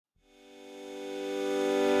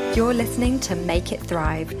You're listening to Make It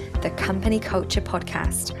Thrive, the company culture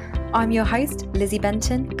podcast. I'm your host, Lizzie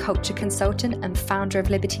Benton, culture consultant and founder of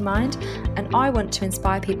Liberty Mind, and I want to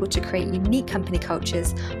inspire people to create unique company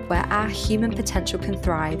cultures where our human potential can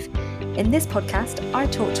thrive. In this podcast, I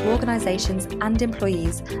talk to organisations and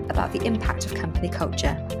employees about the impact of company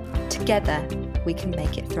culture. Together, we can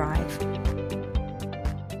make it thrive.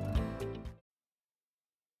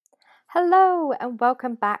 Hello, and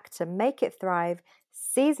welcome back to Make It Thrive,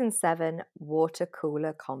 Season 7 Water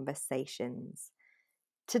Cooler Conversations.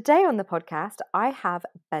 Today on the podcast, I have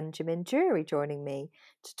Benjamin Drury joining me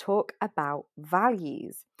to talk about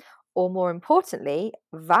values, or more importantly,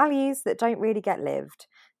 values that don't really get lived,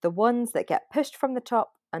 the ones that get pushed from the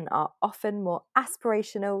top and are often more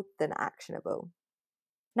aspirational than actionable.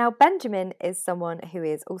 Now, Benjamin is someone who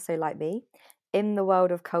is also like me in the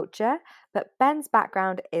world of culture, but Ben's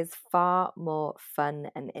background is far more fun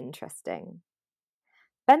and interesting.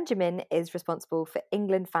 Benjamin is responsible for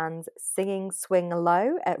England fans singing Swing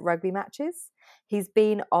Low at rugby matches. He's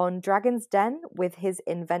been on Dragon's Den with his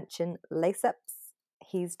invention Lace-Ups.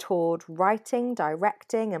 He's toured writing,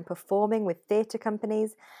 directing and performing with theatre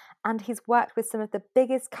companies, and he's worked with some of the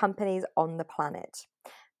biggest companies on the planet.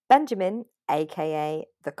 Benjamin, aka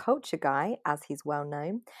the Culture Guy, as he's well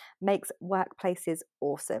known, makes workplaces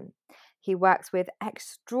awesome. He works with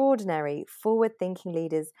extraordinary forward-thinking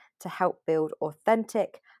leaders to help build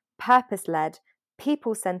authentic, purpose-led,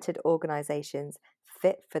 people-centered organizations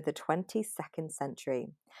fit for the 22nd century,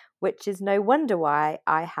 which is no wonder why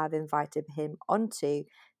I have invited him onto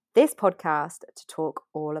this podcast to talk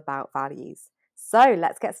all about values. So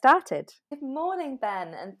let's get started. Good morning,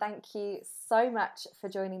 Ben, and thank you so much for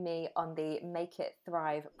joining me on the Make It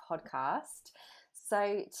Thrive podcast.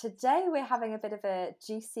 So today we're having a bit of a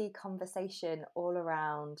juicy conversation all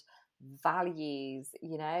around values,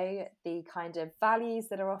 the kind of values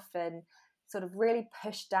that are often sort of really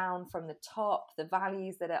pushed down from the top, the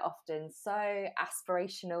values that are often so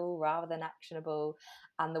aspirational rather than actionable,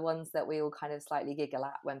 and the ones that we all kind of slightly giggle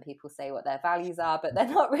at when people say what their values are, but they're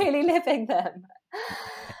not really living them.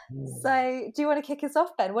 So do you want to kick us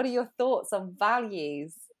off, Ben? What are your thoughts on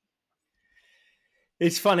values?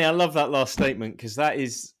 It's funny. I love that last statement because that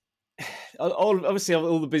is obviously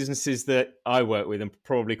all the businesses that I work with, and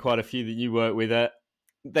probably quite a few that you work with,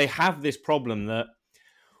 they have this problem that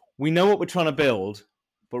we know what we're trying to build,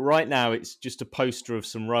 but right now it's just a poster of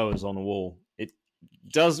some rowers on a wall.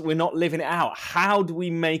 We're not living it out. How do we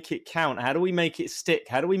make it count? How do we make it stick?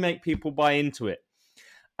 How do we make people buy into it?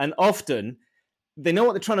 And often they know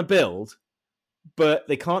what they're trying to build, but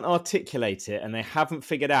they can't articulate it, and they haven't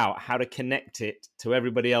figured out how to connect it to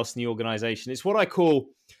everybody else in the organization. It's what I call,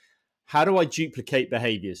 how do I duplicate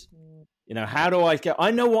behaviors? How do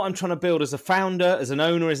I know what I'm trying to build as a founder, as an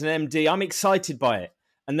owner, as an MD. I'm excited by it,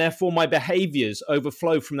 and therefore my behaviors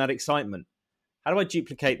overflow from that excitement. How do I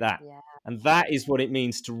duplicate that? Yeah. And that is what it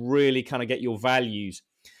means to really kind of get your values.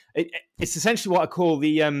 It's essentially what I call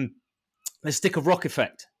the stick of rock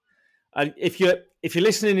effect. If you're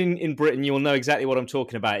listening in Britain, you'll know exactly what I'm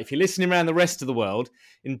talking about. If you're listening around the rest of the world,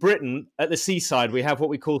 in Britain, at the seaside, we have what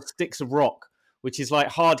we call sticks of rock, which is like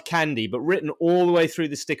hard candy, but written all the way through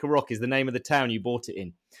the stick of rock is the name of the town you bought it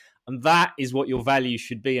in. And that is what your values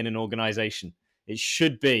should be in an organization. It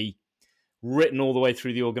should be written all the way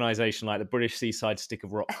through the organization, like the British seaside stick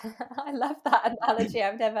of rock. I love that analogy.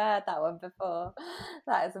 I've never heard that one before.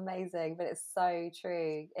 That is amazing, but it's so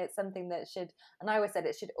true. It's something that should, and I always said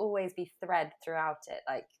it should always be thread throughout it.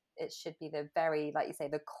 Like it should be the very, like you say,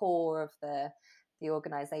 the core of the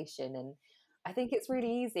organization. And I think it's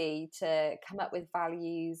really easy to come up with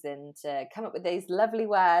values and to come up with these lovely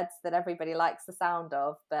words that everybody likes the sound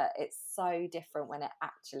of, but it's so different when it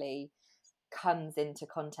actually comes into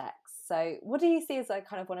context. So what do you see as like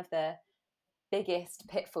kind of one of the biggest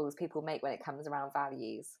pitfalls people make when it comes around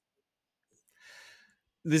values?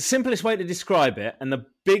 The simplest way to describe it, and the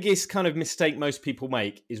biggest kind of mistake most people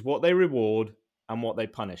make, is what they reward and what they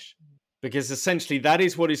punish. Because essentially that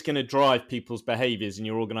is what is going to drive people's behaviors in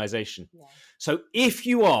your organization. Yeah. So if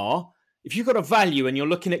you've got a value and you're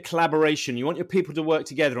looking at collaboration, you want your people to work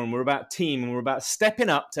together, and we're about team and we're about stepping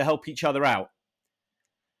up to help each other out,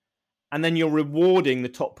 and then you're rewarding the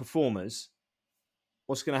top performers,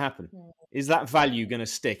 what's going to happen? Is that value going to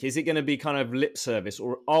stick? Is it going to be kind of lip service,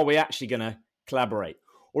 or are we actually going to collaborate?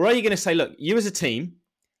 Or are you going to say, look, you as a team,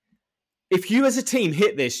 if you as a team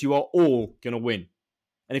hit this, you are all going to win.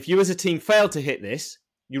 And if you as a team fail to hit this,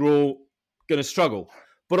 you're all going to struggle.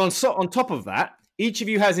 But on top of that, each of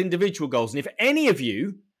you has individual goals. And if any of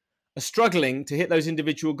you are struggling to hit those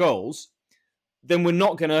individual goals, then we're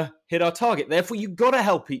not going to hit our target. Therefore, you've got to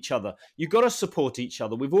help each other. You've got to support each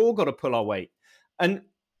other. We've all got to pull our weight. And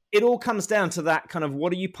it all comes down to that kind of,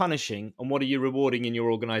 what are you punishing and what are you rewarding in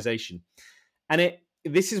your organization? And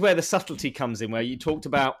this is where the subtlety comes in, where you talked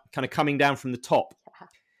about kind of coming down from the top. Yeah.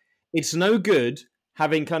 It's no good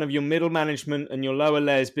having kind of your middle management and your lower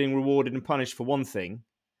layers being rewarded and punished for one thing,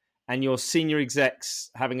 and your senior execs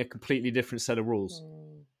having a completely different set of rules.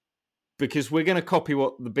 Because we're going to copy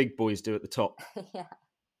what the big boys do at the top. Yeah.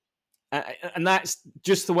 And that's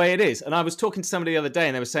just the way it is. And I was talking to somebody the other day,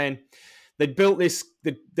 and they were saying they'd built this,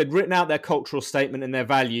 they'd written out their cultural statement and their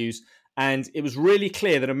values, and it was really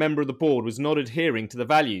clear that a member of the board was not adhering to the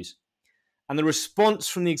values. And the response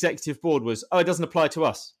from the executive board was, "Oh, it doesn't apply to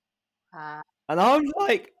us." And I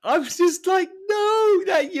was just like, no,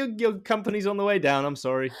 that your company's on the way down. I'm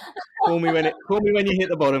sorry. Call me when you hit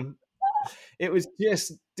the bottom. It was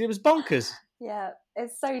bonkers. Yeah,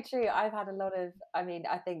 it's so true. I've had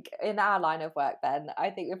I think in our line of work, Ben, I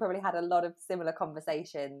think we've probably had a lot of similar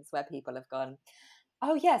conversations where people have gone,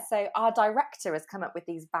 oh yeah, so our director has come up with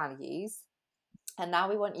these values, and now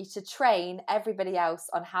we want you to train everybody else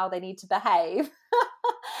on how they need to behave.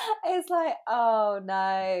 It's like, oh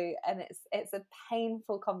no. And it's a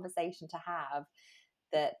painful conversation to have,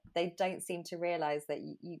 that they don't seem to realize that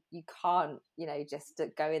you can't, just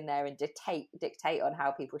go in there and dictate on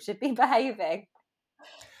how people should be behaving.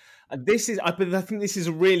 And I think this is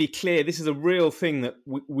a real thing that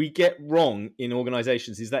we get wrong in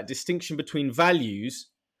organizations, is that distinction between values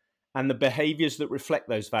and the behaviors that reflect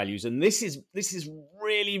those values. And this is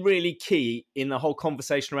really, really key in the whole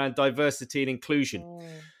conversation around diversity and inclusion.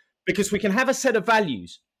 Because we can have a set of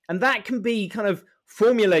values, and that can be kind of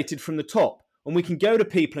formulated from the top, and we can go to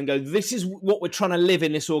people and go, this is what we're trying to live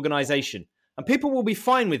in this organization. And people will be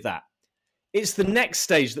fine with that. It's the next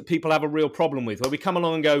stage that people have a real problem with, where we come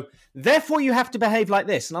along and go, therefore you have to behave like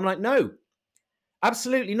this. And I'm like, no,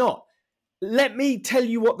 absolutely not. Let me tell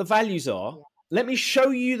you what the values are. Let me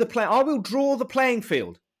show you the play. I will draw the playing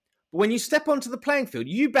field. But when you step onto the playing field,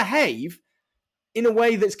 you behave in a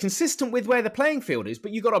way that's consistent with where the playing field is,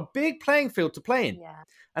 but you've got a big playing field to play in. Yeah.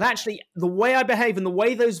 And actually, the way I behave and the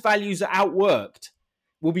way those values are outworked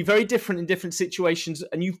will be very different in different situations.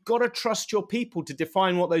 And you've got to trust your people to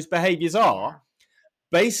define what those behaviors are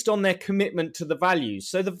based on their commitment to the values.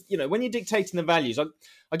 So, when you're dictating the values, I'll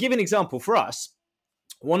give an example. For us,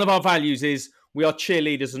 one of our values is we are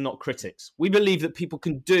cheerleaders and not critics. We believe that people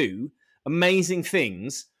can do amazing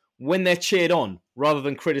things when they're cheered on rather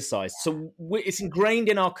than criticized. So it's ingrained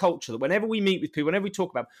in our culture that whenever we meet with people, whenever we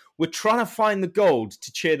talk about, we're trying to find the gold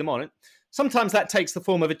to cheer them on. Sometimes that takes the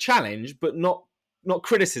form of a challenge, but not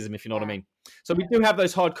criticism, if you know what I mean. So we do have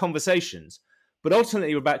those hard conversations, but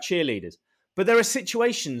ultimately we're about cheerleaders. But there are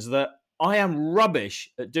situations that I am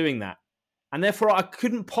rubbish at doing that. And therefore I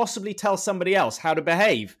couldn't possibly tell somebody else how to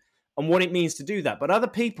behave and what it means to do that. But other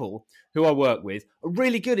people who I work with are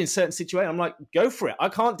really good in certain situations. I'm like, go for it. I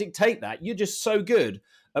can't dictate that. You're just so good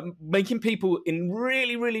at making people in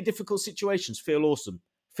really, really difficult situations feel awesome,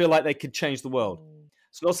 feel like they could change the world.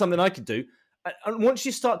 It's not something I could do. And once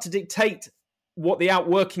you start to dictate what the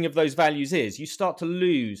outworking of those values is, you start to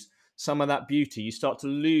lose some of that beauty. You start to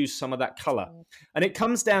lose some of that color. And it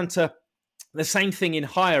comes down to the same thing in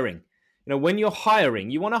hiring. When you're hiring,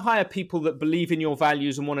 you want to hire people that believe in your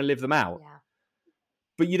values and want to live them out. Yeah.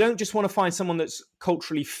 But you don't just want to find someone that's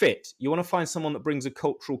culturally fit. You want to find someone that brings a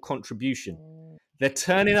cultural contribution. They're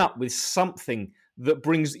turning up with something that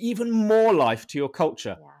brings even more life to your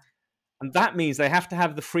culture. Yeah. And that means they have to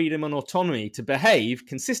have the freedom and autonomy to behave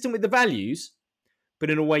consistent with the values, but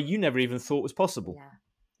in a way you never even thought was possible.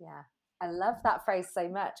 Yeah. I love that phrase so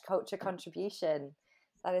much, culture contribution.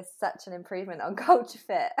 That is such an improvement on culture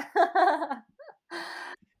fit.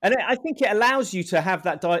 And I think it allows you to have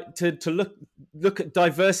that to look at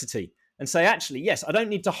diversity and say, actually, yes, I don't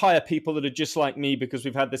need to hire people that are just like me because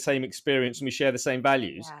we've had the same experience and we share the same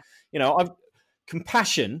values.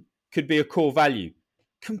 Compassion could be a core value.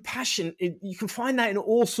 Compassion, you can find that in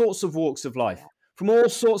all sorts of walks of life, from all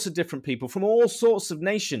sorts of different people, from all sorts of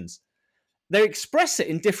nations. They express it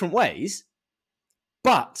in different ways,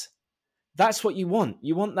 but that's what you want.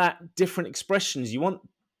 You want that different expressions. You want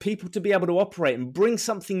people to be able to operate and bring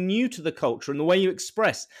something new to the culture and the way you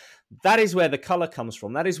express. That is where the color comes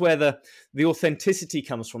from. That is where the authenticity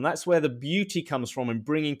comes from. That's where the beauty comes from in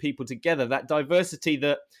bringing people together. That diversity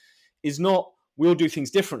that is not, we all do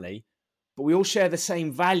things differently, but we all share the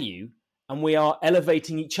same value and we are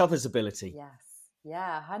elevating each other's ability. Yes.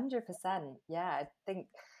 Yeah, 100%. Yeah, I think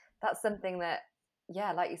that's something that,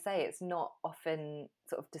 like you say, it's not often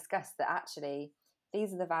sort of discussed, that actually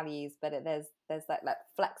these are the values, but there's like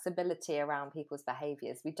flexibility around people's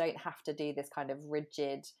behaviors. We don't have to do this kind of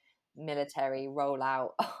rigid military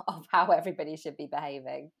rollout of how everybody should be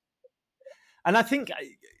behaving. And I think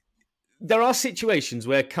there are situations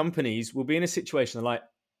where companies will be in a situation like,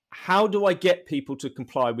 how do I get people to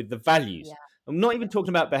comply with the values? Yeah. I'm not even talking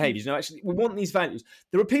about behaviors. No, actually, we want these values.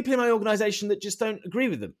 There are people in my organization that just don't agree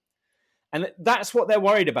with them. And that's what they're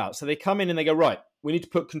worried about. So they come in and they go, right, we need to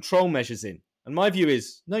put control measures in. And my view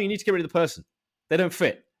is, no, you need to get rid of the person. They don't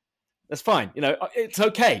fit. That's fine. It's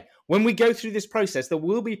okay. When we go through this process, there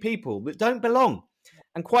will be people that don't belong.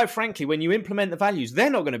 And quite frankly, when you implement the values, they're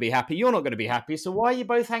not going to be happy. You're not going to be happy. So why are you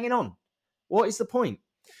both hanging on? What is the point?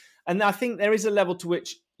 And I think there is a level to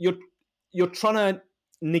which you're trying to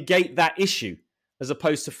negate that issue as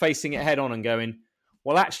opposed to facing it head on and going,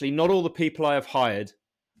 well, actually, not all the people I have hired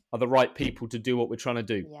are the right people to do what we're trying to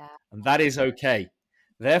do. Yeah. And that is okay.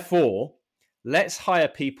 Therefore, let's hire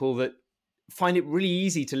people that find it really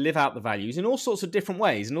easy to live out the values in all sorts of different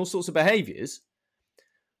ways and all sorts of behaviors.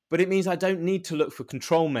 But it means I don't need to look for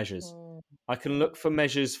control measures. I can look for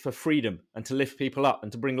measures for freedom and to lift people up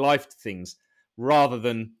and to bring life to things rather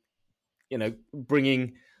than,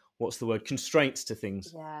 bringing, constraints to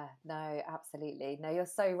things. Yeah, no, absolutely. No, you're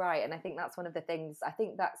so right. And I think that's one of the things, I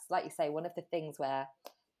think that's, like you say, one of the things where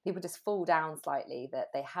people just fall down slightly, that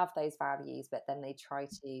they have those values, but then they try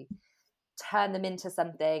to turn them into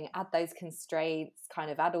something, add those constraints, kind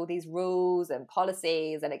of add all these rules and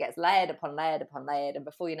policies, and it gets layered upon layered upon layered. And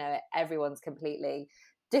before you know it, everyone's completely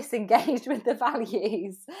disengaged with the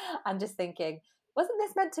values and just thinking, wasn't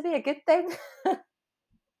this meant to be a good thing?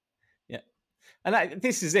 Yeah. And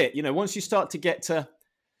this is it. Once you start to get to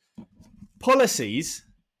policies,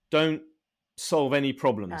 don't solve any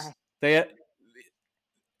problems. No. They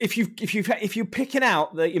if you're picking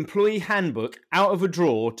out the employee handbook out of a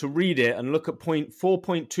drawer to read it and look at point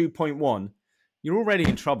 4.2.1, you're already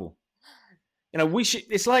in trouble.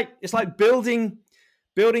 It's like building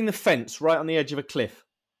the fence right on the edge of a cliff.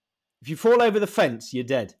 If you fall over the fence, you're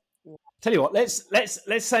dead. Yeah. Tell you what,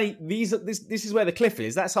 let's say this is where the cliff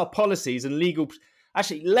is. That's our policies and legal.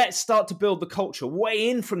 Actually, let's start to build the culture way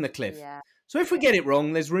in from the cliff. Yeah. So if we get it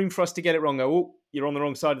wrong, there's room for us to get it wrong. Go, oh, you're on the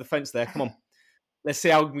wrong side of the fence there. Come on. Let's see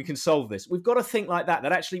how we can solve this. We've got to think like that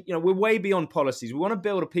actually, we're way beyond policies. We want to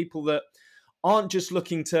build a people that aren't just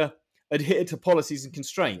looking to adhere to policies and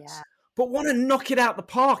constraints, but want to knock it out the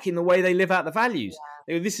park in the way they live out the values.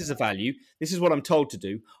 They go, this is a value. This is what I'm told to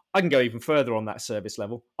do. I can go even further on that service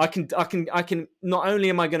level. I can. Not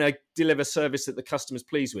only am I going to deliver service that the customer's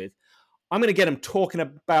pleased with, I'm going to get them talking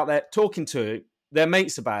to their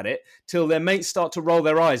mates about it till their mates start to roll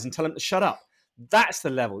their eyes and tell them to shut up. That's the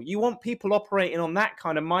level. You want people operating on that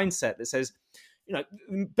kind of mindset that says,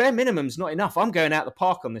 bare minimum's not enough. I'm going out the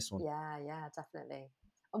park on this one. Yeah, definitely.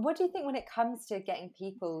 And what do you think when it comes to getting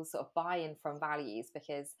people sort of buy-in from values?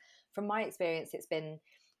 Because from my experience, it's been,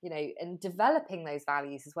 and developing those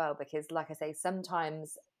values as well, because like I say,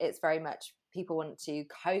 sometimes it's very much people want to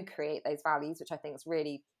co-create those values, which I think is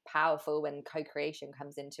really powerful when co-creation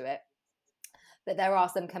comes into it. But there are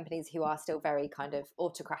some companies who are still very kind of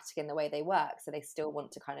autocratic in the way they work. So they still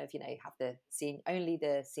want to kind of, have only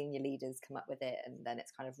the senior leaders come up with it, and then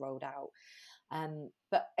it's kind of rolled out.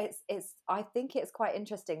 But I think it's quite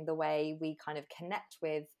interesting the way we kind of connect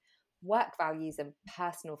with work values and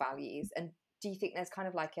personal values. And do you think there's kind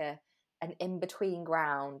of like an in-between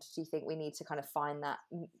ground? Do you think we need to kind of find that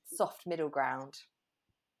soft middle ground?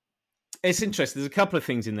 It's interesting. There's a couple of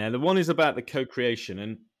things in there. The one is about the co-creation,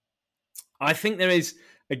 and I think there is,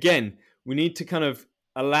 again, we need to kind of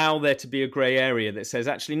allow there to be a grey area that says,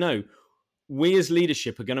 actually, no, we as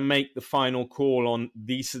leadership are going to make the final call on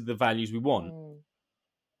these are the values we want.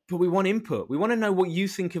 But we want input. We want to know what you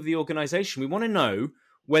think of the organization. We want to know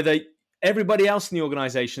whether everybody else in the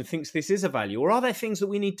organization thinks this is a value, or are there things that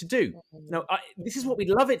we need to do? Now, this is what we'd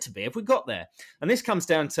love it to be if we got there. And this comes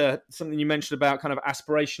down to something you mentioned about kind of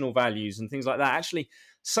aspirational values and things like that. Actually,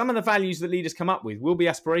 some of the values that leaders come up with will be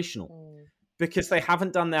aspirational because they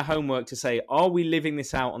haven't done their homework to say, are we living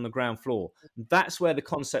this out on the ground floor? That's where the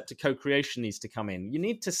concept of co-creation needs to come in. You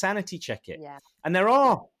need to sanity check it. Yeah. And there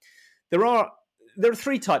are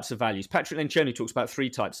three types of values. Patrick Lencioni talks about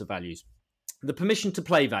three types of values. The permission to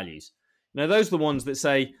play values. Now, those are the ones that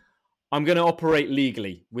say, I'm going to operate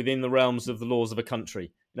legally within the realms of the laws of a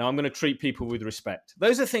country. I'm going to treat people with respect.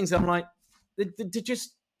 Those are things that I'm like, they're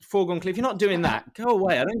just foregone conclusion. If you're not doing that, go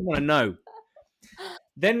away. I don't even want to know.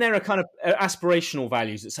 Then there are kind of aspirational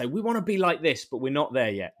values that say, we want to be like this, but we're not there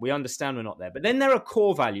yet. We understand we're not there. But then there are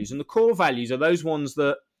core values, and the core values are those ones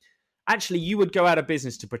that actually you would go out of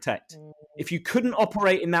business to protect. If you couldn't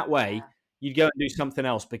operate in that way, you'd go and do something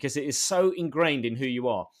else because it is so ingrained in who you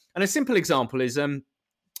are. And a simple example is, I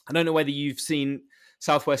don't know whether you've seen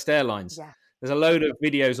Southwest Airlines. Yeah. There's a load of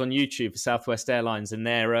videos on YouTube for Southwest Airlines and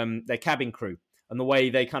their cabin crew and the way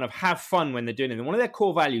they kind of have fun when they're doing it. And one of their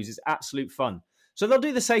core values is absolute fun. So they'll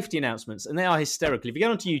do the safety announcements and they are hysterical. If you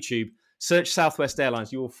go onto YouTube, search Southwest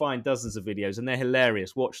Airlines, you will find dozens of videos and they're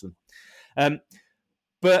hilarious. Watch them.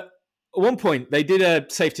 But at one point, they did a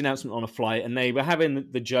safety announcement on a flight and they were having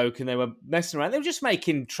the joke and they were messing around. They were just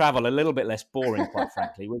making travel a little bit less boring, quite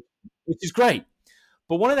frankly, which is great.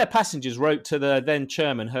 But one of their passengers wrote to the then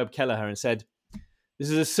chairman, Herb Kelleher, and said, "This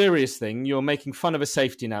is a serious thing. You're making fun of a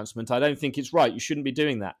safety announcement. I don't think it's right. You shouldn't be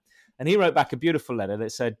doing that." And he wrote back a beautiful letter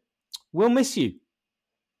that said, "We'll miss you."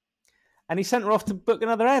 And he sent her off to book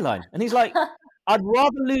another airline. And he's like, I'd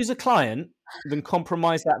rather lose a client than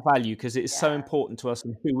compromise that value because it is so important to us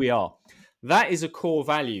and who we are. That is a core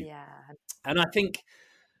value. Yeah. And I think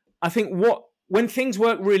when things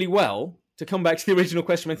work really well, to come back to the original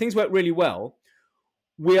question, when things work really well,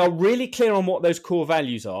 we are really clear on what those core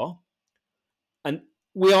values are. And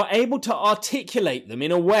we are able to articulate them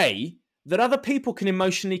in a way that other people can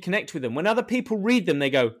emotionally connect with them. When other people read them, they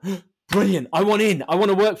go, "Brilliant, I want in, I want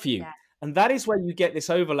to work for you." Yeah. And that is where you get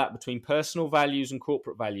this overlap between personal values and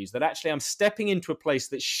corporate values, that actually I'm stepping into a place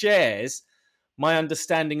that shares my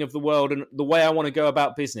understanding of the world and the way I want to go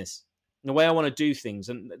about business and the way I want to do things.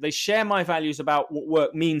 And they share my values about what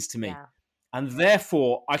work means to me. Yeah. And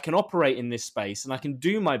therefore, I can operate in this space and I can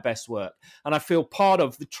do my best work. And I feel part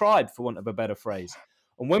of the tribe, for want of a better phrase.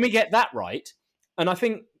 And when we get that right, and I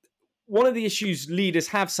think one of the issues leaders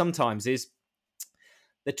have sometimes is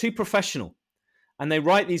they're too professional. And they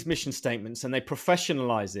write these mission statements and they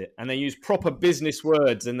professionalize it and they use proper business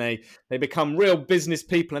words and they become real business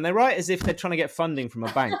people and they write as if they're trying to get funding from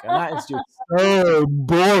a bank. And that is just so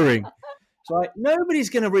boring. So like,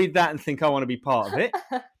 nobody's going to read that and think I want to be part of it.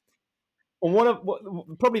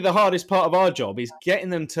 And probably the hardest part of our job is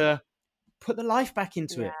getting them to put the life back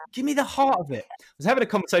into it. Give me the heart of it. I was having a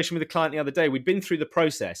conversation with a client the other day. We'd been through the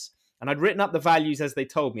process and I'd written up the values as they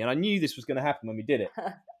told me. And I knew this was going to happen when we did it.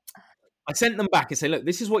 I sent them back and say, "Look,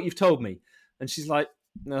 this is what you've told me." And she's like,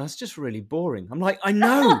 "No, that's just really boring." I'm like, "I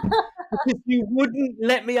know, because you wouldn't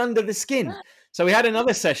let me under the skin." So we had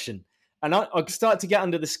another session and I started to get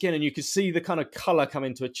under the skin and you could see the kind of color come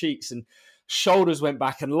into her cheeks and shoulders went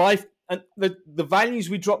back and life and the values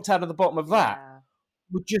we dropped out of the bottom of that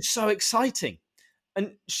were just so exciting.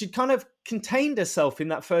 And she kind of contained herself in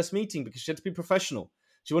that first meeting because she had to be professional.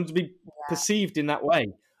 She wanted to be perceived in that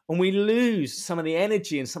way. And we lose some of the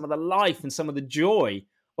energy and some of the life and some of the joy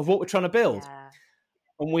of what we're trying to build. Yeah.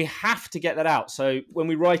 And we have to get that out. So when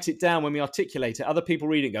we write it down, when we articulate it, other people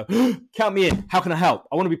read it and go, "Count me in. How can I help?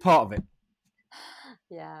 I want to be part of it."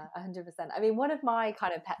 Yeah, 100%. I mean, one of my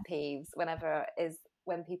kind of pet peeves is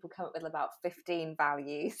when people come up with about 15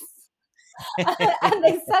 values and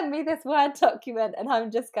they send me this Word document and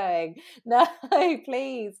I'm just going, "No,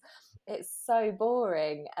 please. It's so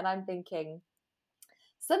boring." And I'm thinking,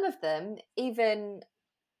 some of them even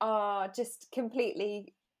are just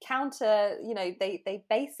completely counter, they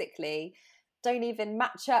basically don't even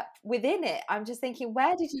match up within it. I'm just thinking,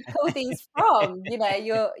 where did you pull these from?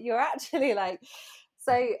 You're actually like,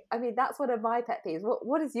 so, I mean, that's one of my pet peeves.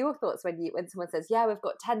 What is your thoughts when someone says, "Yeah, we've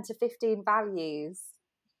got 10 to 15 values"?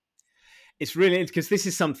 It's really, because this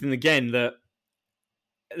is something, again, that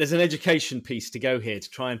there's an education piece to go here to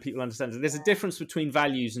try and people understand. There's a difference between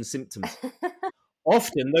values and symptoms.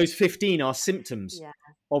 Often those 15 are symptoms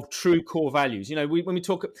of true core values. When we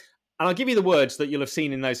talk, and I'll give you the words that you'll have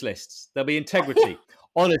seen in those lists. There'll be integrity,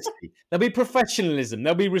 honesty, there'll be professionalism,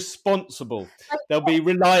 there'll be responsible, there'll be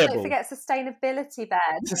reliable. Don't forget sustainability, Ben.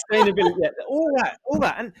 Sustainability, all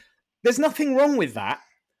that. And there's nothing wrong with that,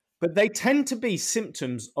 but they tend to be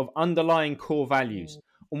symptoms of underlying core values.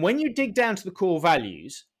 And when you dig down to the core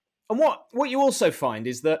values, and what you also find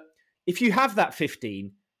is that if you have that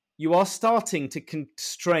 15, you are starting to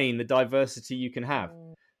constrain the diversity you can have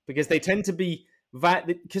because they tend to be,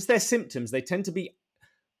 because they're symptoms, they tend to be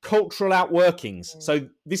cultural outworkings. So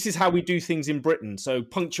this is how we do things in Britain. So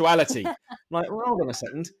punctuality. Like, well, hold on a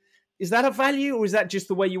second. Is that a value or is that just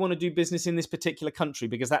the way you want to do business in this particular country?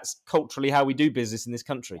 Because that's culturally how we do business in this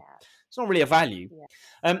country. Yeah. It's not really a value.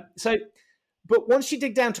 Yeah. But once you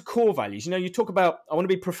dig down to core values, you talk about, I want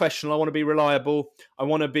to be professional, I want to be reliable, I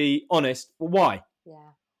want to be honest. Well, why? Yeah.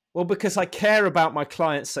 Well, because I care about my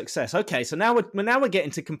client's success. Okay, so now we're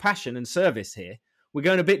getting to compassion and service here. We're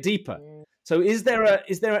going a bit deeper. So is there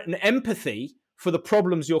an empathy for the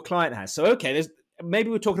problems your client has? So okay, maybe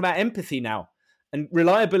we're talking about empathy now. And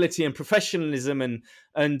reliability and professionalism and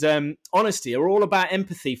honesty are all about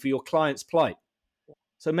empathy for your client's plight.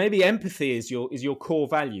 So maybe empathy is your core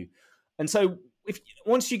value. And so if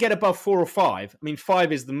once you get above 4 or 5, I mean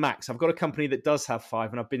 5 is the max. I've got a company that does have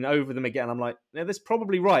 5, and I've been over them again. I'm like, no, that's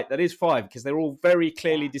probably right. That is 5 because they're all very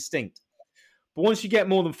clearly distinct. But once you get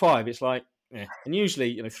more than 5, it's like, and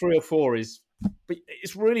usually 3 or 4 is. But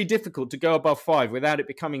it's really difficult to go above 5 without it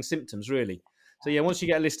becoming symptoms, really. So yeah, once you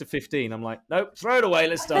get a list of 15, I'm like, nope, throw it away.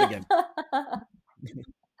 Let's start again.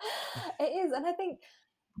 It is, and I think.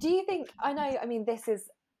 Do you think? I know. I mean, this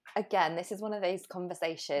is one of those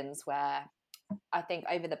conversations where I think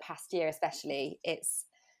over the past year, especially, it's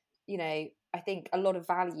I think a lot of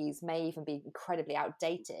values may even be incredibly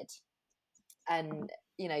outdated, and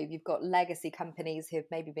you've got legacy companies who've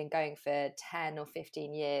maybe been going for 10 or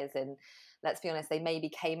 15 years, and let's be honest, they maybe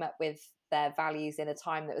came up with their values in a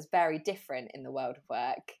time that was very different in the world of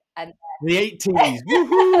work. And the 80s,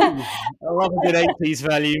 woohoo! I love a good 80s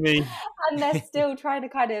value, me. And they're still trying to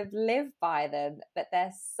kind of live by them, but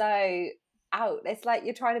they're so out. It's like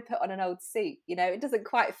you're trying to put on an old suit, it doesn't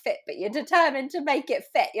quite fit, but you're determined to make it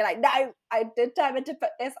fit. You're like, no, I'm determined to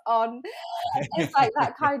put this on. It's like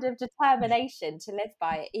that kind of determination to live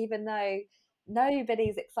by it, even though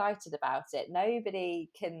nobody's excited about it. Nobody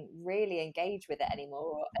can really engage with it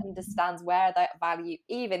anymore or understands where that value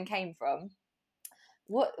even came from.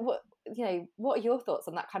 What are your thoughts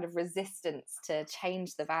on that kind of resistance to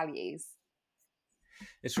change the values?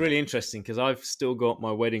 It's really interesting because I've still got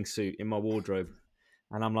my wedding suit in my wardrobe,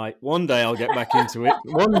 and I'm like, one day I'll get back into it.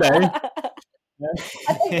 One day.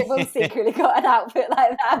 I think we've all secretly got an outfit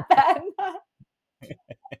like that,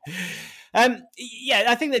 Ben. Yeah,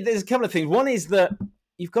 I think that there's a couple of things. One is that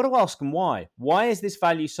you've got to ask them why. Why is this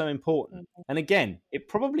value so important? Mm-hmm. And again, it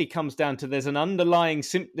probably comes down to there's an underlying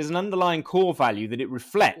core value that it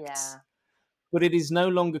reflects, but it is no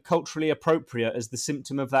longer culturally appropriate as the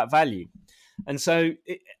symptom of that value. And so,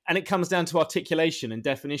 it comes down to articulation and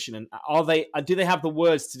definition. And do they have the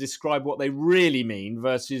words to describe what they really mean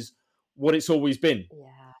versus what it's always been?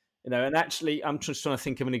 Yeah. And actually, I'm just trying to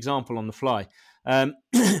think of an example on the fly. In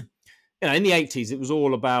the 80s, it was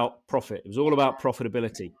all about profit. It was all about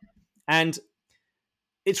profitability. And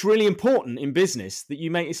it's really important in business that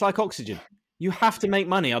it's like oxygen. You have to make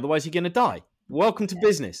money, otherwise you're going to die. Welcome to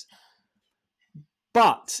business.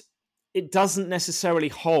 But it doesn't necessarily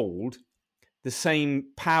hold the same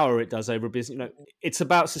power it does over business. It's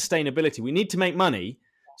about sustainability. We need to make money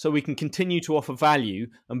so we can continue to offer value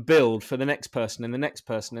and build for the next person and the next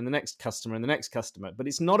person and the next customer and the next customer. But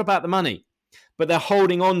it's not about the money. But they're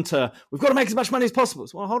holding on to, we've got to make as much money as possible.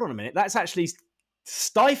 So, well, hold on a minute. That's actually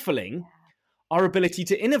stifling our ability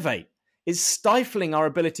to innovate. It's stifling our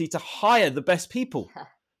ability to hire the best people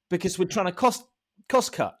because we're trying to cost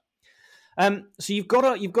cut. So you've got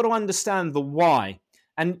to understand the why.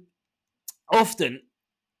 And often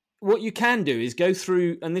what you can do is go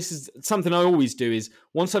through, and this is something I always do, is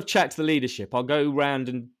once I've checked the leadership, I'll go around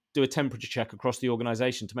and do a temperature check across the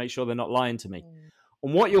organization to make sure they're not lying to me.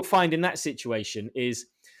 And what you'll find in that situation is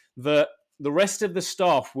that the rest of the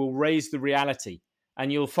staff will raise the reality.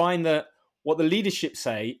 And you'll find that what the leadership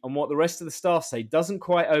say and what the rest of the staff say doesn't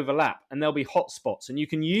quite overlap. And there'll be hotspots. And you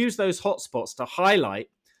can use those hotspots to highlight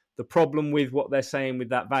the problem with what they're saying with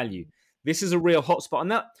that value. This is a real hotspot. And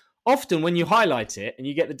that often when you highlight it and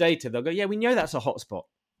you get the data, they'll go, yeah, we know that's a hotspot.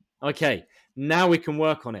 Okay, now we can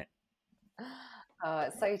work on it. Oh,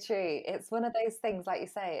 it's so true. It's one of those things, like you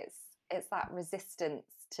say, it's that resistance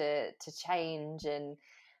to change, and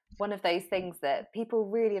one of those things that people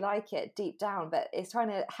really like it deep down, but it's trying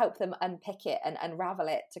to help them unpick it and unravel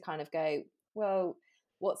it to kind of go, well,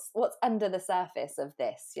 what's under the surface of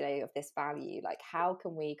this, of this value? Like, how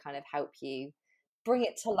can we kind of help you bring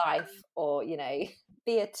it to life, or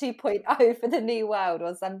be a 2.0 for the new world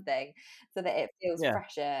or something, so that it feels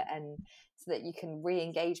fresher and so that you can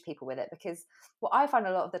re-engage people with it? Because what I find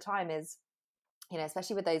a lot of the time is,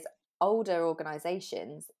 especially with those older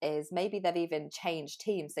organizations, is maybe they've even changed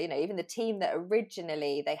teams. So, even the team that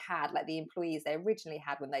originally they had, like the employees they originally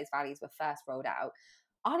had when those values were first rolled out,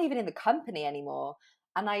 aren't even in the company anymore.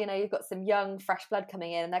 And now, you've got some young, fresh blood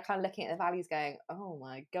coming in, and they're kind of looking at the values going, oh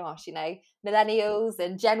my gosh, millennials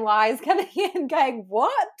and Gen Ys coming in going,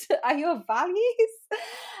 what are your values?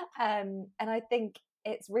 And I think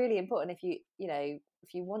it's really important if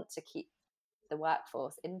you want to keep the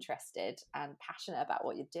workforce interested and passionate about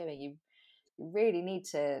what you're doing, you really need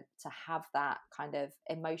to have that kind of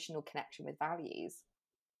emotional connection with values.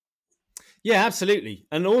 Yeah, absolutely.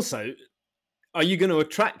 And also, are you going to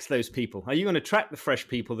attract those people? Are you going to attract the fresh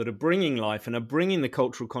people that are bringing life and are bringing the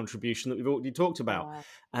cultural contribution that we've already talked about? Yeah.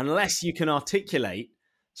 Unless you can articulate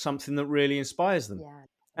something that really inspires them. Yeah.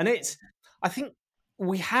 And I think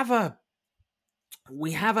we have an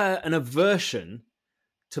aversion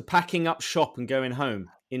to packing up shop and going home,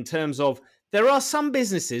 in terms of there are some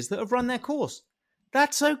businesses that have run their course.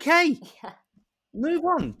 That's okay. Yeah. Move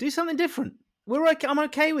on. Do something different. We're okay. I'm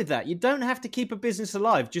okay with that. You don't have to keep a business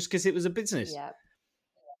alive just because it was a business. Yeah.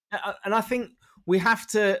 And I think we have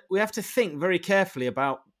to think very carefully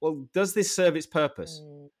about, well, does this serve its purpose?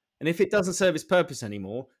 And if it doesn't serve its purpose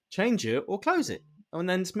anymore, change it or close it, and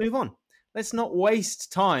then just move on. Let's not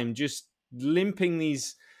waste time just limping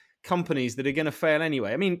these companies that are going to fail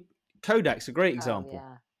anyway. I mean, Kodak's a great example.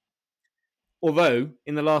 Yeah. Although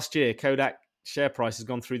in the last year, Kodak share price has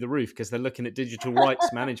gone through the roof because they're looking at digital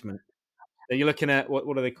rights management. You're looking at what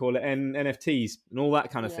do they call it, NFTs and all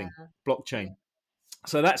that kind of thing, blockchain.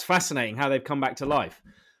 So that's fascinating how they've come back to life.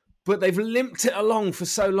 But they've limped it along for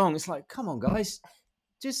so long. It's like, come on, guys,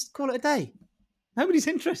 just call it a day. Nobody's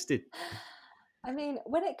interested. I mean,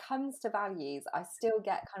 when it comes to values, I still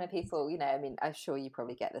get kind of people, I mean, I'm sure you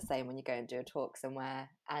probably get the same when you go and do a talk somewhere,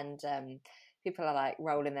 and people are like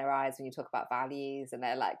rolling their eyes when you talk about values, and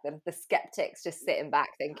they're like the skeptics just sitting back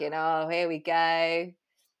thinking, oh, here we go.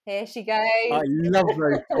 Here she goes. I love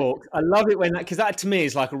those talks. I love it when because that to me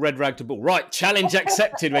is like a red rag to bull. Right, challenge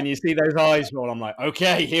accepted. When you see those eyes roll, I'm like,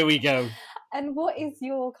 okay, here we go. And what is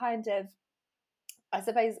your kind of, I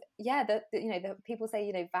suppose, the people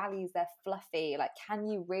say, values, they're fluffy. Like, can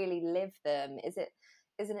you really live them?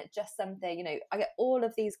 Isn't it just something, I get all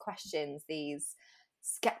of these questions, these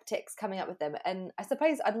skeptics coming up with them. And I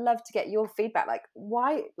suppose I'd love to get your feedback.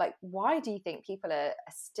 Why do you think people are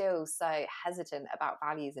still so hesitant about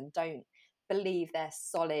values and don't believe they're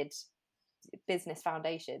solid business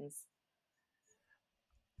foundations?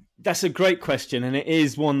 That's a great question. And it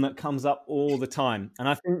is one that comes up all the time. And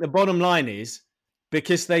I think the bottom line is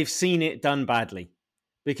because they've seen it done badly,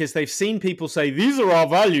 because they've seen people say, these are our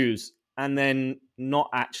values, and then not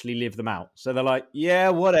actually live them out. So they're like, yeah,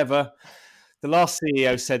 whatever. The last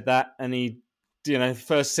CEO said that, and he,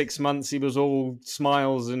 first 6 months, he was all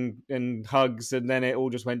smiles and hugs, and then it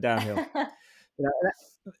all just went downhill.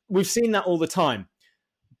 We've seen that all the time.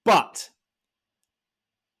 But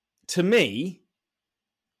to me,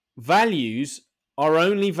 values are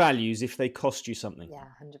only values if they cost you something. Yeah,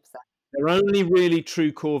 100%. They're only really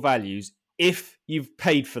true core values if you've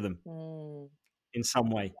paid for them in some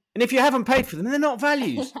way. And if you haven't paid for them, they're not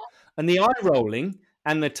values. And the eye rolling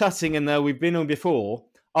and the tutting and the we've been on before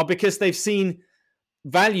are because they've seen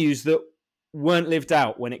values that weren't lived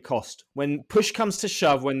out when it cost. When push comes to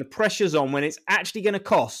shove, when the pressure's on, when it's actually going to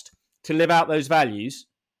cost to live out those values,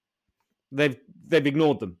 they've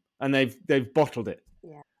ignored them and they've bottled it.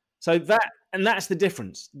 Yeah. So that's the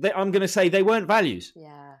difference. I'm going to say they weren't values.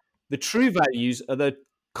 Yeah. The true values are the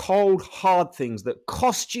cold, hard things that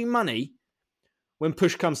cost you money when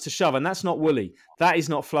push comes to shove. And that's not woolly. That is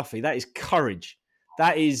not fluffy. That is courage.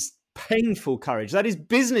 That is painful courage. That is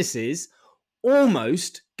businesses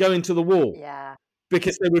almost going to the wall. Yeah.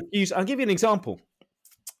 Because they refuse. I'll give you an example.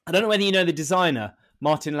 I don't know whether you know the designer,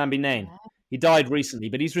 Martin Lambiné. Yeah. He died recently,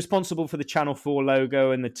 but he's responsible for the Channel 4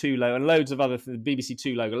 logo and the 2 logo and loads of other, the BBC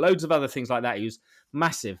 2 logo, loads of other things like that. He was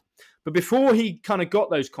massive. But before he kind of got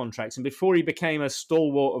those contracts and before he became a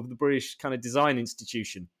stalwart of the British kind of design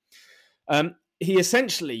institution, he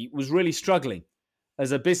essentially was really struggling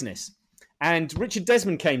as a business. And Richard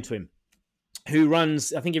Desmond came to him, who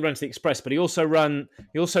runs, I think he runs the Express, but he also ran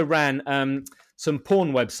some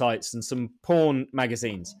porn websites and some porn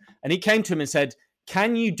magazines. And he came to him and said,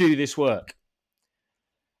 can you do this work?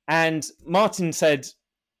 And Martin said,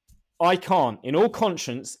 I can't. In all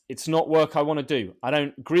conscience, it's not work I want to do. I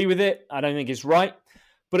don't agree with it. I don't think it's right.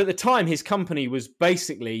 But at the time, his company was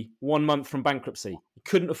basically 1 month from bankruptcy. He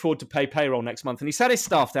couldn't afford to pay payroll next month. And he sat his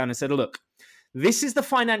staff down and said, look, this is the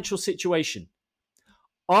financial situation.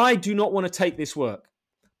 I do not want to take this work,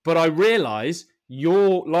 but I realize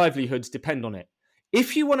your livelihoods depend on it.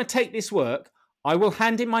 If you want to take this work, I will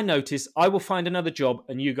hand in my notice. I will find another job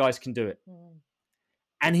and you guys can do it.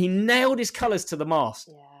 And he nailed his colours to the mast.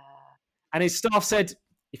 Yeah. And his staff said,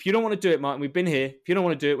 if you don't want to do it, Martin, we've been here. If you don't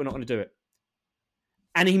want to do it, we're not going to do it.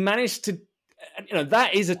 And he managed to,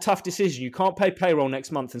 that is a tough decision. You can't pay payroll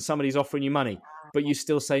next month and somebody's offering you money, but you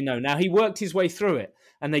still say no. Now, he worked his way through it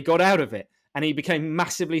and they got out of it. And he became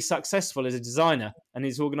massively successful as a designer and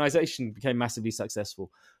his organization became massively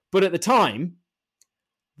successful. But at the time,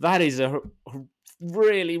 that is a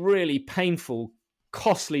really, really painful,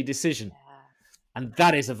 costly decision. Yeah. And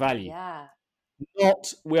that is a value. Yeah.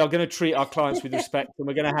 not we are going to treat our clients with respect and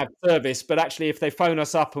we're going to have service, but actually if they phone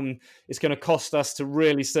us up and it's going to cost us to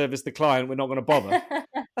really service the client, we're not going to bother.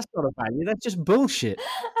 That's not a value. That's just bullshit.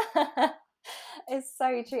 It's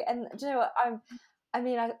so true. And do you know what?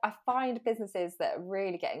 I find businesses that are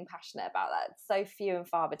really getting passionate about that so few and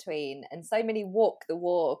far between, and so many walk the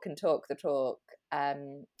walk and talk the talk,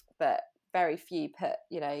 but very few put,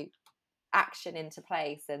 action into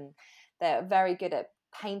place, and they're very good at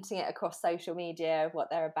painting it across social media what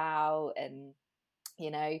they're about. And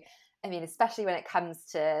especially when it comes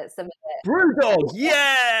to some of it. Brewdog,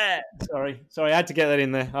 yeah. Sorry, I had to get that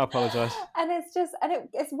in there. I apologise. And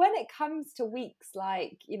it's when it comes to weeks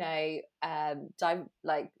like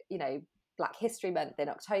Black History Month in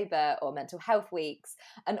October, or Mental Health Weeks,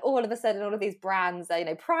 and all of a sudden all of these brands,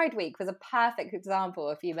 Pride Week was a perfect example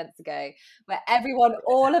a few months ago, where everyone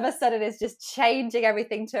all of a sudden is just changing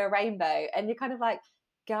everything to a rainbow, and you're kind of like,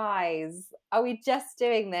 guys, are we just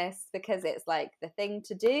doing this because it's like the thing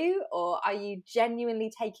to do, or are you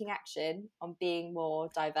genuinely taking action on being more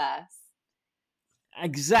diverse?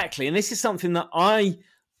 Exactly. And this is something that I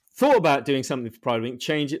thought about doing something for Pride Week,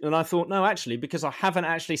 change it, and I thought, no, actually, because I haven't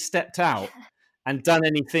actually stepped out and done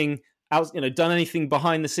anything else, done anything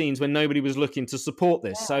behind the scenes when nobody was looking to support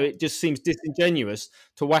this. Yeah. So it just seems disingenuous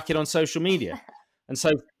to whack it on social media. And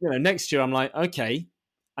so, next year I'm like, okay,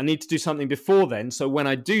 I need to do something before then. So when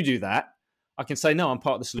I do that, I can say, no, I'm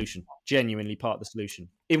part of the solution, genuinely part of the solution,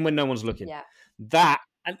 even when no one's looking. Yeah.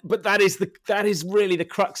 But that is really the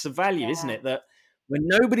crux of value, isn't it? That when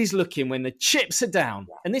nobody's looking, when the chips are down,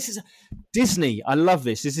 and this is Disney. I love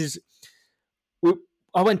this.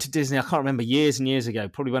 I went to Disney, I can't remember, years and years ago,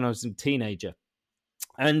 probably when I was a teenager.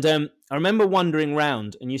 And I remember wandering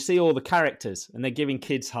around, and you see all the characters, and they're giving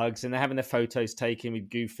kids hugs, and they're having their photos taken with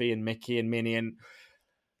Goofy and Mickey and Minnie.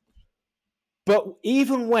 But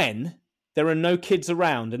even when there are no kids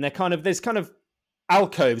around, and there's kind of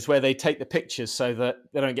alcoves where they take the pictures so that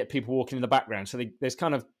they don't get people walking in the background. So there's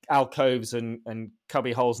kind of alcoves and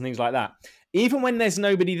cubby holes and things like that. Even when there's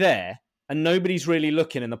nobody there and nobody's really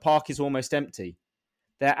looking and the park is almost empty,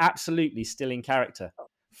 they're absolutely still in character,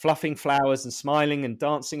 fluffing flowers and smiling and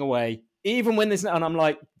dancing away. Even when there's no, and I'm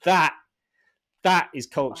like, that is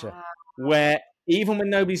culture. Wow. Where even when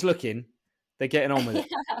nobody's looking, they're getting on with it.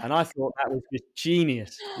 And I thought that was just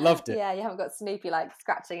genius. Loved it. Yeah, you haven't got Snoopy like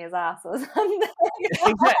scratching his ass or something.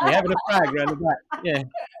 Exactly, having a fag around the back. Yeah.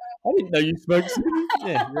 I didn't know you smoked Snoopy.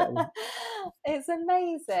 Yeah, exactly. It's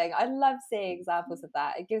amazing. I love seeing examples of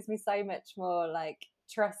that. It gives me so much more like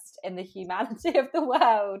trust in the humanity of the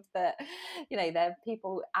world that, there are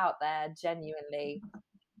people out there genuinely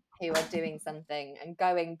who are doing something and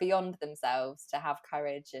going beyond themselves to have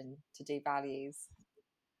courage and to do values.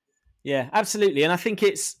 Yeah, absolutely. And I think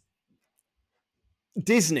it's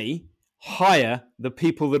Disney hire the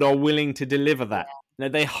people that are willing to deliver that. Yeah.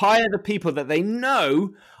 They hire the people that they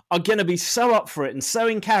know are going to be so up for it and so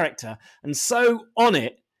in character and so on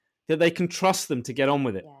it that they can trust them to get on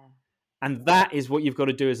with it. Yeah. And that is what you've got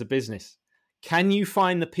to do as a business. Can you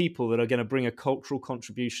find the people that are going to bring a cultural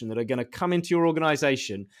contribution, that are going to come into your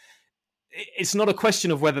organization? It's not a question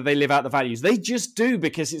of whether they live out the values. They just do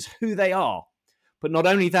because it's who they are. But not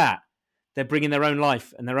only that, they're bringing their own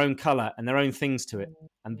life and their own color and their own things to it.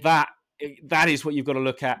 And that is what you've got to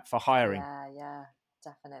look at for hiring. Yeah,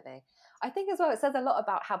 definitely. I think as well, it says a lot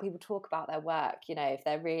about how people talk about their work. If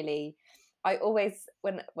they're really, I always,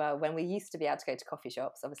 when we used to be able to go to coffee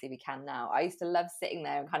shops, obviously we can now, I used to love sitting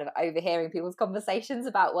there and kind of overhearing people's conversations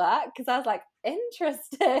about work, because I was like,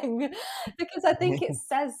 interesting, because I think it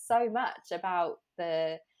says so much about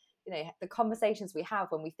the conversations we have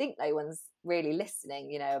when we think no one's really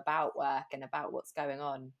listening, about work and about what's going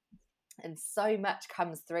on. And so much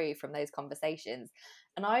comes through from those conversations.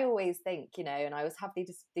 And I always think, and I always have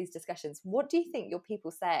these discussions, what do you think your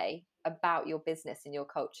people say about your business and your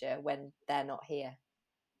culture when they're not here?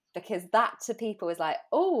 Because that to people is like,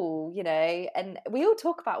 oh, and we all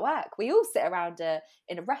talk about work. We all sit around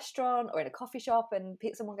in a restaurant or in a coffee shop and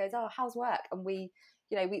someone goes, oh, how's work? And we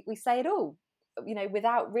say it all,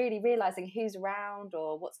 without really realizing who's around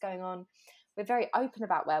or what's going on. We're very open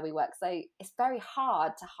about where we work. So it's very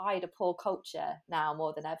hard to hide a poor culture now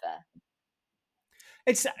more than ever.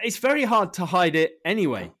 It's very hard to hide it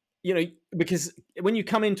anyway, because when you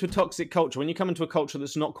come into a toxic culture, when you come into a culture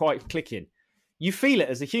that's not quite clicking, you feel it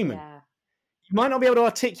as a human. Yeah. You might not be able to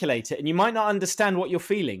articulate it and you might not understand what you're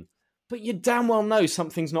feeling, but you damn well know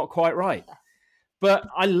something's not quite right. But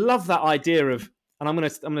I love that idea of, and I'm going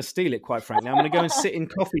to steal it, quite frankly. I'm going to go and sit in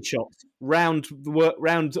coffee shops, round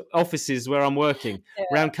offices where I'm working,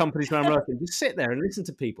 round companies where I'm working. Just sit there and listen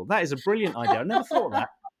to people. That is a brilliant idea. I never thought of that.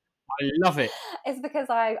 love it. It's because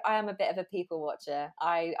I am a bit of a people watcher.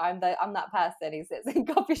 I'm that person who sits in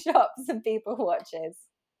coffee shops and people watches.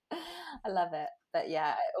 I love it. But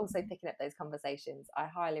yeah, also picking up those conversations, I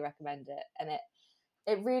highly recommend it. And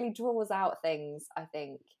it really draws out things, I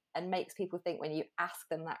think, and makes people think when you ask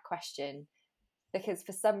them that question. Because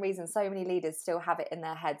for some reason, so many leaders still have it in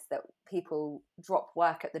their heads that people drop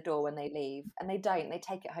work at the door when they leave, and they don't. They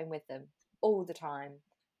take it home with them all the time,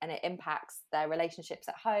 and it impacts their relationships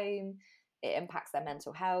at home. It impacts their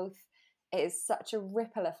mental health. It is such a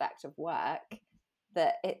ripple effect of work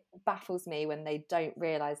that it baffles me when they don't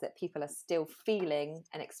realize that people are still feeling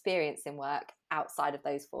and experiencing work outside of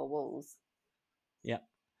those four walls. Yeah,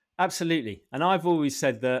 absolutely. And I've always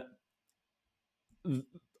said that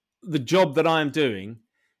the job that I'm doing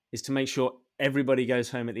is to make sure everybody goes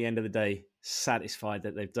home at the end of the day satisfied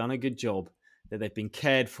that they've done a good job, that they've been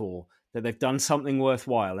cared for, that they've done something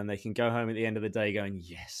worthwhile, and they can go home at the end of the day going,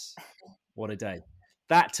 yes, what a day.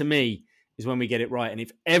 That to me is when we get it right. And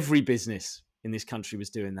if every business in this country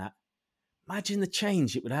was doing that, imagine the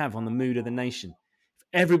change it would have on the mood of the nation. If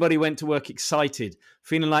everybody went to work excited,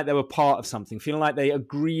 feeling like they were part of something, feeling like they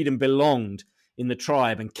agreed and belonged in the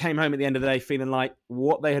tribe, and came home at the end of the day feeling like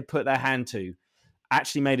what they had put their hand to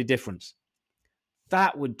actually made a difference,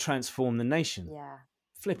 that would transform the nation. Yeah.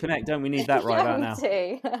 Flipping heck, don't we need that right about now?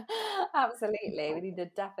 We do. Absolutely. We need a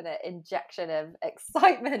definite injection of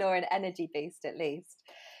excitement or an energy boost at least.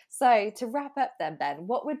 So to wrap up then, Ben,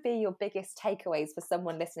 what would be your biggest takeaways for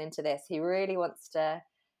someone listening to this who really wants to,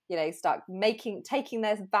 start taking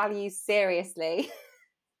their values seriously?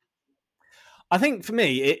 I think for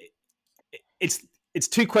me, it's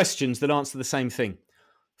two questions that answer the same thing.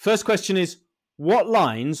 First question is, what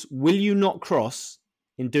lines will you not cross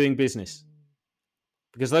in doing business?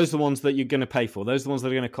 Because those are the ones that you're going to pay for. Those are the ones that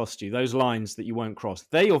are going to cost you. Those lines that you won't cross.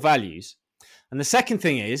 They're your values. And the second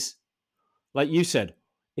thing is, like you said,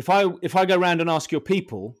 if I go around and ask your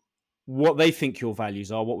people what they think your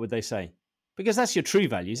values are, what would they say? Because that's your true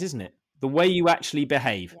values, isn't it? The way you actually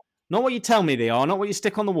behave. Not what you tell me they are, not what you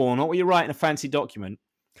stick on the wall, not what you write in a fancy document.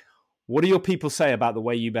 What do your people say about the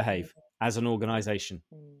way you behave as an organisation?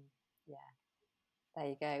 Yeah, there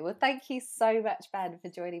you go. Well, thank you so much, Ben, for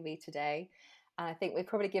joining me today. And I think we've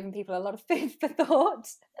probably given people a lot of food for thought.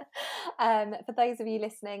 For those of you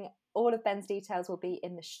listening, all of Ben's details will be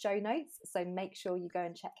in the show notes. So make sure you go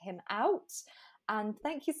and check him out. And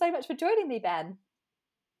thank you so much for joining me, Ben.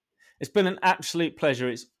 It's been an absolute pleasure.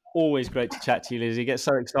 It's always great to chat to you, Lizzie. Get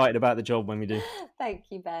so excited about the job when we do. Thank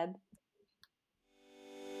you, Ben.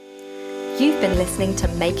 You've been listening to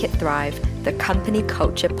Make It Thrive, the Company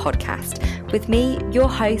Culture Podcast, with me, your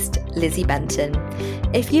host, Lizzie Benton.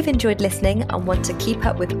 If you've enjoyed listening and want to keep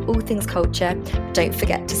up with all things culture, don't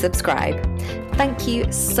forget to subscribe. Thank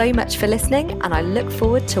you so much for listening, and I look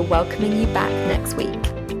forward to welcoming you back next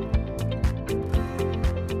week.